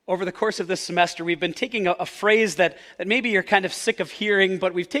over the course of this semester, we've been taking a phrase that maybe you're kind of sick of hearing,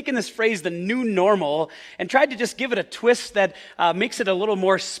 but we've taken this phrase, the new normal, and tried to just give it a twist that makes it a little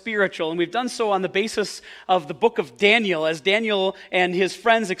more spiritual. And we've done so on the basis of the book of Daniel, as Daniel and his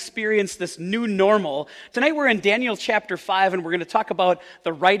friends experience this new normal. Tonight we're in Daniel chapter 5, and we're going to talk about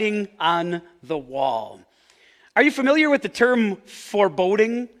the writing on the wall. Are you familiar with the term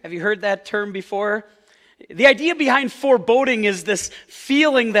foreboding? Have you heard that term before? The idea behind foreboding is this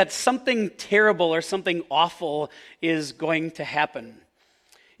feeling that something terrible or something awful is going to happen.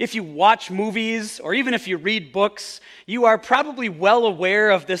 If you watch movies or even if you read books, you are probably well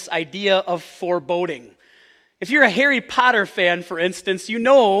aware of this idea of foreboding. If you're a Harry Potter fan, for instance, you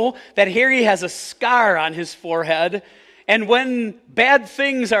know that Harry has a scar on his forehead, and when bad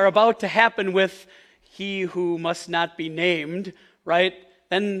things are about to happen with he who must not be named, right?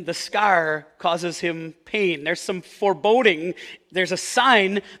 Then the scar causes him pain. There's some foreboding. There's a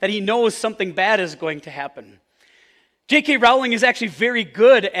sign that he knows something bad is going to happen. J.K. Rowling is actually very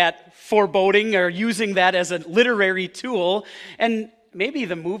good at foreboding or using that as a literary tool. And maybe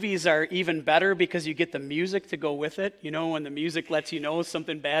the movies are even better because you get the music to go with it. You know, when the music lets you know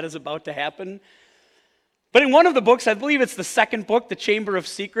something bad is about to happen. But in one of the books, I believe it's the second book, The Chamber of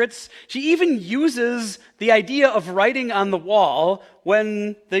Secrets, she even uses the idea of writing on the wall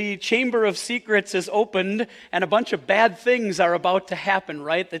when the Chamber of Secrets is opened and a bunch of bad things are about to happen,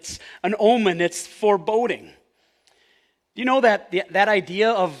 right? It's an omen, it's foreboding. Do you know that that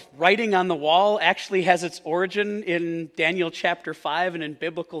idea of writing on the wall actually has its origin in Daniel chapter 5 and in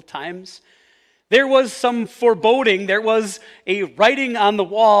biblical times? There was some foreboding, there was a writing on the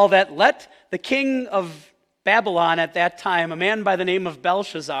wall that let the king of Babylon at that time, a man by the name of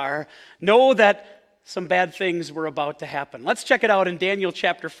Belshazzar, know that some bad things were about to happen. Let's check it out in Daniel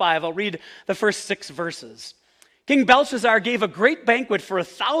chapter 5. I'll read the first 6 verses. King Belshazzar gave a great banquet for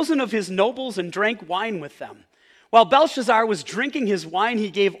 1,000 of his nobles and drank wine with them. While Belshazzar was drinking his wine,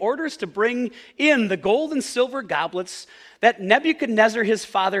 he gave orders to bring in the gold and silver goblets that Nebuchadnezzar his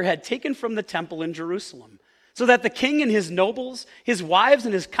father had taken from the temple in Jerusalem, so that the king and his nobles, his wives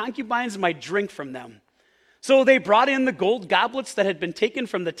and his concubines might drink from them. So they brought in the gold goblets that had been taken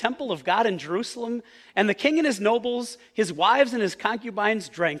from the temple of God in Jerusalem, and the king and his nobles, his wives and his concubines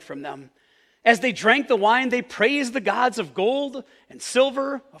drank from them. As they drank the wine, they praised the gods of gold and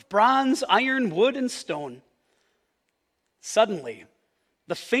silver, of bronze, iron, wood, and stone. Suddenly,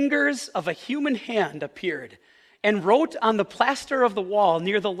 the fingers of a human hand appeared and wrote on the plaster of the wall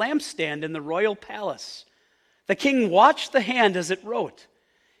near the lampstand in the royal palace. The king watched the hand as it wrote.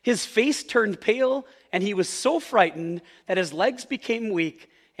 His face turned pale, and he was so frightened that his legs became weak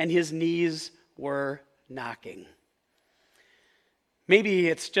and his knees were knocking. Maybe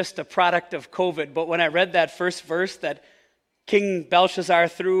it's just a product of COVID, but when I read that first verse that King Belshazzar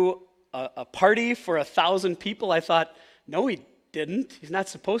threw a party for 1,000 people, I thought, no, he didn't. He's not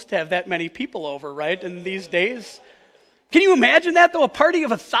supposed to have that many people over, right, in these days. Can you imagine that, though? A party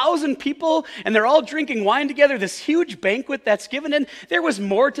of 1,000 people, and they're all drinking wine together, this huge banquet that's given. And there was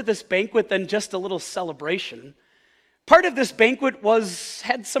more to this banquet than just a little celebration. Part of this banquet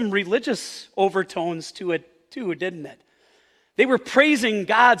had some religious overtones to it, too, didn't it? They were praising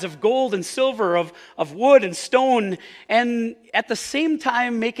gods of gold and silver, of wood and stone, and at the same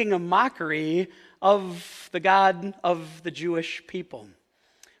time making a mockery of the God of the Jewish people.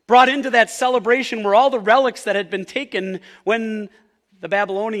 Brought into that celebration were all the relics that had been taken when the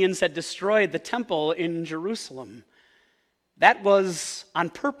Babylonians had destroyed the temple in Jerusalem. That was on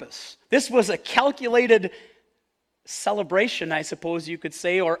purpose. This was a calculated celebration, I suppose you could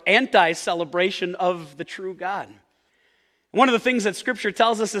say, or anti-celebration of the true God. One of the things that Scripture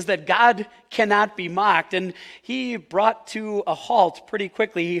tells us is that God cannot be mocked, and he brought to a halt pretty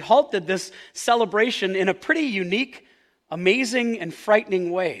quickly. He halted this celebration in a pretty unique, amazing and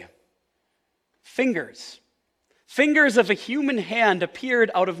frightening way. Fingers of a human hand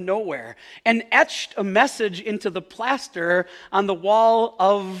appeared out of nowhere and etched a message into the plaster on the wall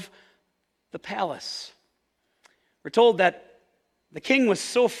of the palace. We're told that the king was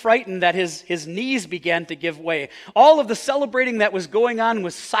so frightened that his knees began to give way. All of the celebrating that was going on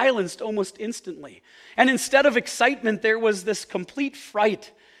was silenced almost instantly. And instead of excitement, there was this complete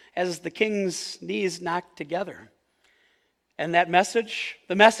fright as the king's knees knocked together. And that message,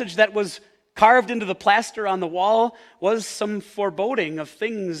 the message that was carved into the plaster on the wall, was some foreboding of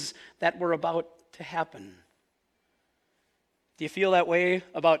things that were about to happen. Do you feel that way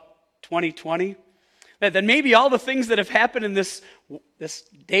about 2020? That maybe all the things that have happened in this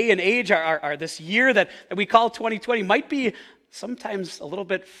day and age, are this year that we call 2020, might be sometimes a little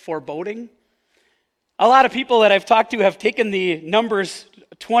bit foreboding. A lot of people that I've talked to have taken the numbers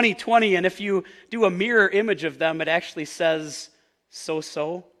 2020, and if you do a mirror image of them, it actually says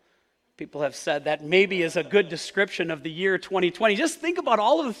so-so. People have said that maybe is a good description of the year 2020. Just think about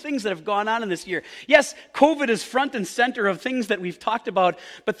all of the things that have gone on in this year. Yes, COVID is front and center of things that we've talked about,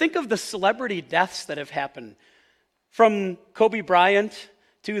 but think of the celebrity deaths that have happened. From Kobe Bryant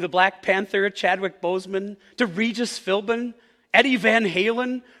to the Black Panther, Chadwick Boseman, to Regis Philbin, Eddie Van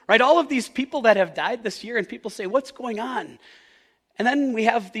Halen, right? All of these people that have died this year, and people say, what's going on? And then we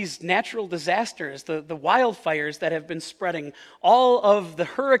have these natural disasters, the wildfires that have been spreading. All of the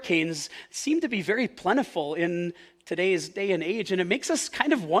hurricanes seem to be very plentiful in today's day and age, and it makes us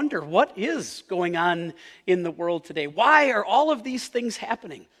kind of wonder, what is going on in the world today? Why are all of these things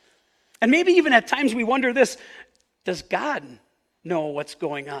happening? And maybe even at times we wonder this, does God know what's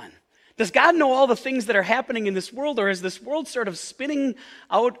going on? Does God know all the things that are happening in this world, or is this world sort of spinning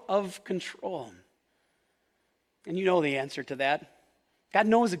out of control? And you know the answer to that. God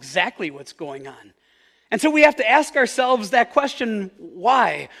knows exactly what's going on. And so we have to ask ourselves that question,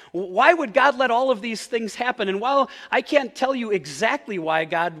 why? Why would God let all of these things happen? And while I can't tell you exactly why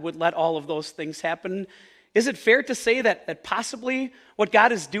God would let all of those things happen, is it fair to say that possibly what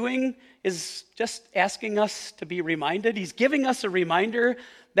God is doing is just asking us to be reminded? He's giving us a reminder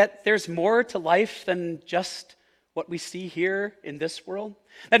that there's more to life than just what we see here in this world.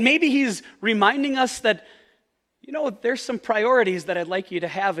 That maybe He's reminding us that, you know, there's some priorities that I'd like you to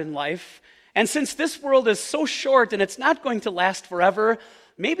have in life. And since this world is so short and it's not going to last forever,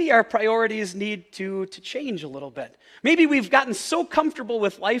 maybe our priorities need to change a little bit. Maybe we've gotten so comfortable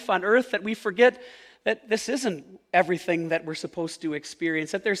with life on earth that we forget that this isn't everything that we're supposed to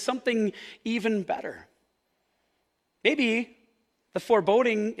experience, that there's something even better. Maybe the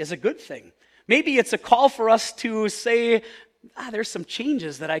foreboding is a good thing. Maybe it's a call for us to say, there's some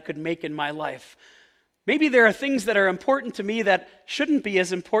changes that I could make in my life. Maybe there are things that are important to me that shouldn't be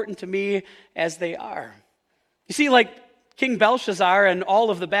as important to me as they are. You see, like King Belshazzar and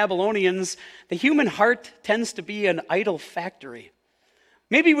all of the Babylonians, the human heart tends to be an idol factory.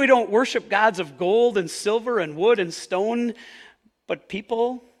 Maybe we don't worship gods of gold and silver and wood and stone, but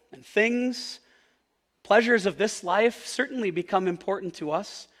people and things, pleasures of this life certainly become important to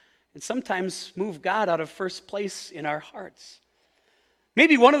us and sometimes move God out of first place in our hearts.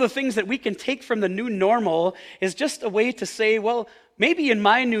 Maybe one of the things that we can take from the new normal is just a way to say, well, maybe in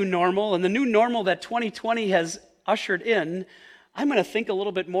my new normal and the new normal that 2020 has ushered in, I'm going to think a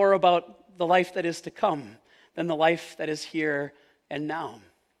little bit more about the life that is to come than the life that is here and now.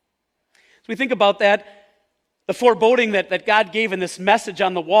 As we think about that, the foreboding that God gave in this message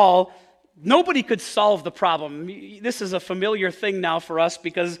on the wall, nobody could solve the problem. This is a familiar thing now for us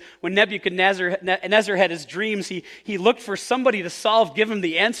because when Nebuchadnezzar had his dreams, he looked for somebody to give him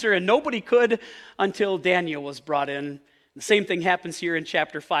the answer, and nobody could until Daniel was brought in. The same thing happens here in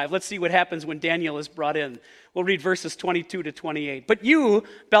chapter 5. Let's see what happens when Daniel is brought in. We'll read verses 22 to 28. But you,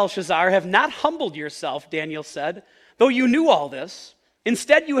 Belshazzar, have not humbled yourself, Daniel said, though you knew all this.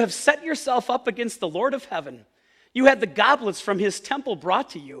 Instead, you have set yourself up against the Lord of heaven. You had the goblets from his temple brought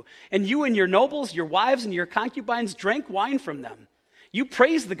to you, and you and your nobles, your wives, and your concubines drank wine from them. You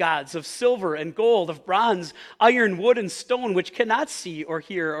praised the gods of silver and gold, of bronze, iron, wood, and stone, which cannot see or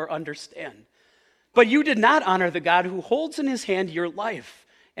hear or understand. But you did not honor the God who holds in his hand your life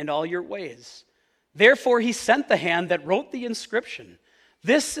and all your ways. Therefore he sent the hand that wrote the inscription.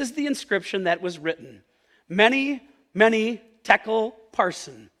 This is the inscription that was written. Many, many tekel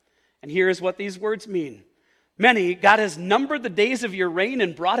parsin. And here is what these words mean. Many, God has numbered the days of your reign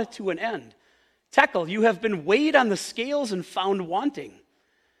and brought it to an end. Tekel, you have been weighed on the scales and found wanting.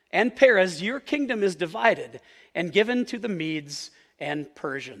 And Peres, your kingdom is divided and given to the Medes and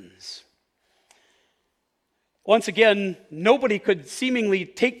Persians. Once again, nobody could seemingly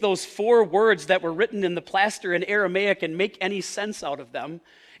take those 4 words that were written in the plaster in Aramaic and make any sense out of them.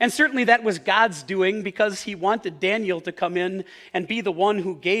 And certainly that was God's doing because he wanted Daniel to come in and be the one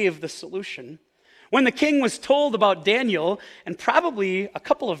who gave the solution. When the king was told about Daniel, and probably a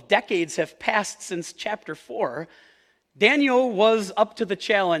couple of decades have passed since chapter 4, Daniel was up to the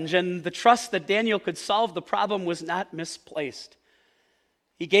challenge, and the trust that Daniel could solve the problem was not misplaced.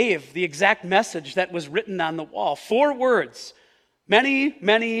 He gave the exact message that was written on the wall. 4 words, many,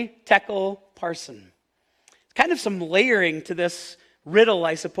 many tekel parsin. Kind of some layering to this riddle,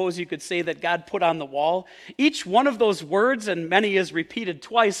 I suppose you could say, that God put on the wall. Each one of those words, and many is repeated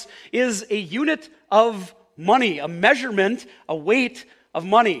twice, is a unit of money, a measurement, a weight of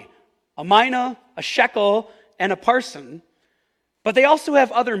money. A mina, a shekel, and a parsin. But they also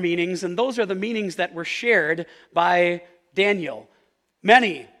have other meanings, and those are the meanings that were shared by Daniel.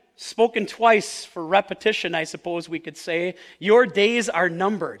 Many, spoken twice for repetition, I suppose we could say. Your days are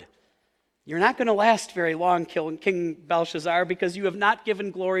numbered. You're not going to last very long, King Belshazzar, because you have not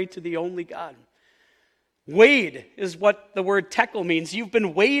given glory to the only God. Weighed is what the word tekel means. You've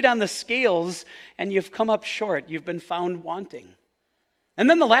been weighed on the scales and you've come up short. You've been found wanting. And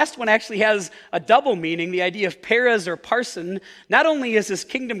then the last one actually has a double meaning, the idea of Perez or parson. Not only is his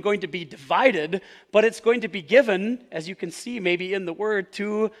kingdom going to be divided, but it's going to be given, as you can see maybe in the word,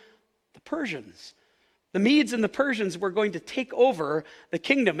 to the Persians. The Medes and the Persians were going to take over the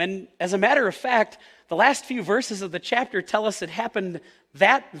kingdom. And as a matter of fact, the last few verses of the chapter tell us it happened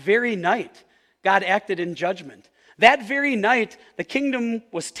that very night. God acted in judgment. That very night, the kingdom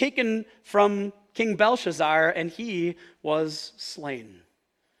was taken from King Belshazzar, and he was slain.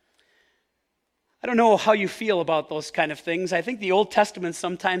 I don't know how you feel about those kind of things. I think the Old Testament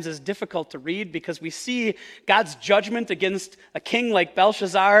sometimes is difficult to read because we see God's judgment against a king like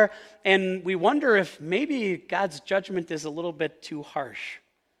Belshazzar, and we wonder if maybe God's judgment is a little bit too harsh.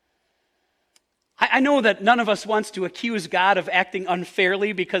 I know that none of us wants to accuse God of acting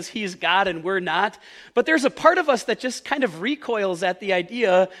unfairly because he's God and we're not, but there's a part of us that just kind of recoils at the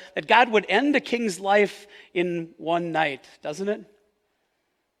idea that God would end a king's life in one night, doesn't it?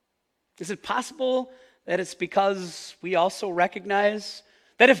 Is it possible that it's because we also recognize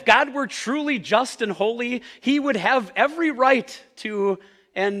that if God were truly just and holy, he would have every right to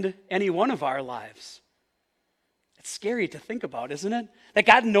end any one of our lives? It's scary to think about, isn't it? That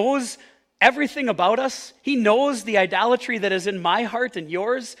God knows everything about us. He knows the idolatry that is in my heart and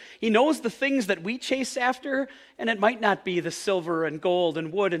yours. He knows the things that we chase after, and it might not be the silver and gold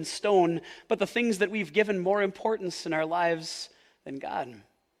and wood and stone, but the things that we've given more importance in our lives than God.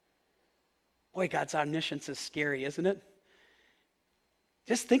 Boy, God's omniscience is scary, isn't it?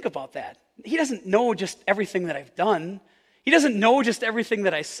 Just think about that. He doesn't know just everything that I've done. He doesn't know just everything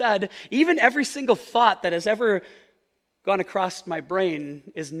that I said. Even every single thought that has ever gone across my brain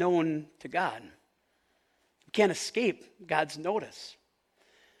is known to God. You can't escape God's notice.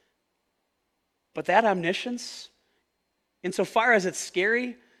 But that omniscience, insofar as it's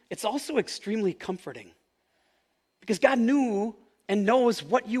scary, it's also extremely comforting. Because God knew and knows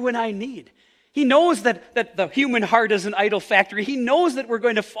what you and I need. He knows that the human heart is an idol factory. He knows that we're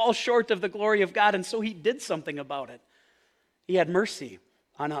going to fall short of the glory of God, and so he did something about it. He had mercy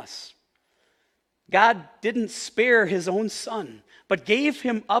on us. God didn't spare his own son, but gave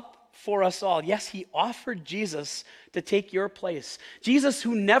him up for us all. Yes, he offered Jesus to take your place. Jesus,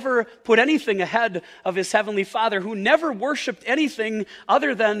 who never put anything ahead of his heavenly Father, who never worshiped anything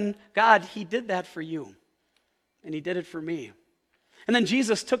other than God, he did that for you. And he did it for me. And then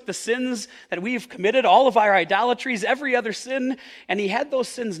Jesus took the sins that we've committed, all of our idolatries, every other sin, and he had those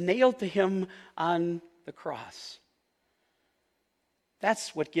sins nailed to him on the cross.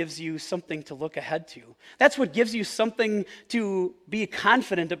 That's what gives you something to look ahead to. That's what gives you something to be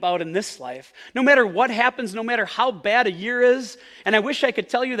confident about in this life. No matter what happens, no matter how bad a year is, and I wish I could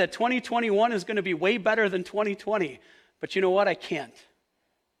tell you that 2021 is going to be way better than 2020, but you know what? I can't,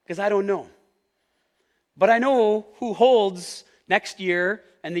 because I don't know. But I know who holds next year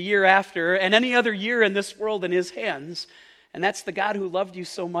and the year after and any other year in this world in his hands, and that's the God who loved you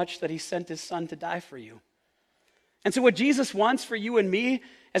so much that he sent his son to die for you. And so what Jesus wants for you and me,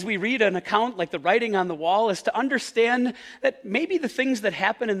 as we read an account like the writing on the wall, is to understand that maybe the things that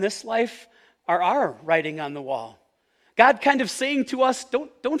happen in this life are our writing on the wall. God kind of saying to us,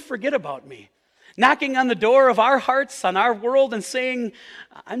 don't forget about me. Knocking on the door of our hearts, on our world, and saying,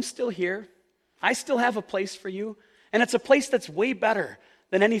 I'm still here. I still have a place for you. And it's a place that's way better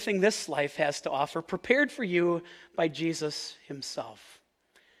than anything this life has to offer, prepared for you by Jesus himself.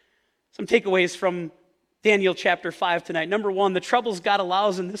 Some takeaways from Daniel chapter 5 tonight. Number one, the troubles God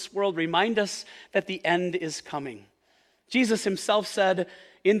allows in this world remind us that the end is coming. Jesus himself said,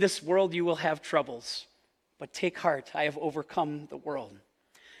 in this world you will have troubles, but take heart, I have overcome the world.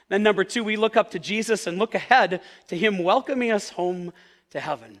 Then number two, we look up to Jesus and look ahead to him welcoming us home to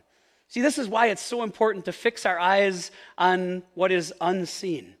heaven. See, this is why it's so important to fix our eyes on what is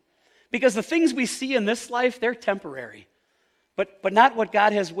unseen. Because the things we see in this life, they're temporary, but not what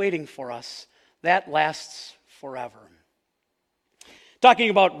God has waiting for us. That lasts forever.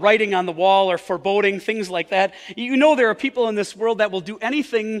 Talking about writing on the wall or foreboding, things like that, you know there are people in this world that will do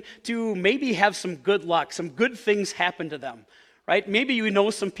anything to maybe have some good luck, some good things happen to them, right? Maybe you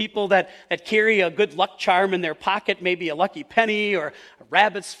know some people that carry a good luck charm in their pocket, maybe a lucky penny or a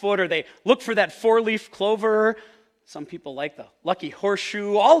rabbit's foot, or they look for that four-leaf clover. Some people like the lucky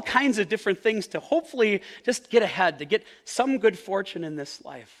horseshoe, all kinds of different things to hopefully just get ahead, to get some good fortune in this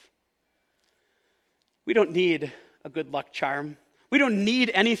life. We don't need a good luck charm. We don't need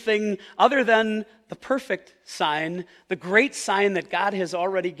anything other than the perfect sign, the great sign that God has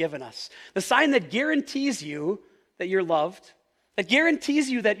already given us. The sign that guarantees you that you're loved, that guarantees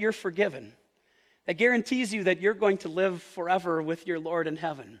you that you're forgiven, that guarantees you that you're going to live forever with your Lord in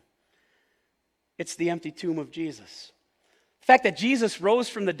heaven. It's the empty tomb of Jesus. The fact that Jesus rose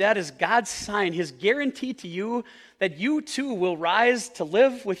from the dead is God's sign, his guarantee to you that you too will rise to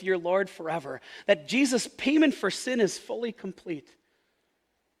live with your Lord forever, that Jesus' payment for sin is fully complete.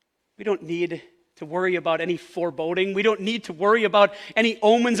 We don't need to worry about any foreboding. We don't need to worry about any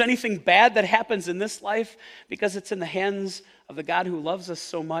omens, anything bad that happens in this life, because it's in the hands of the God who loves us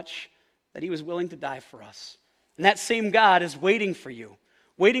so much that he was willing to die for us. And that same God is waiting for you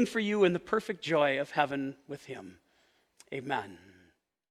in the perfect joy of heaven with him. Amen.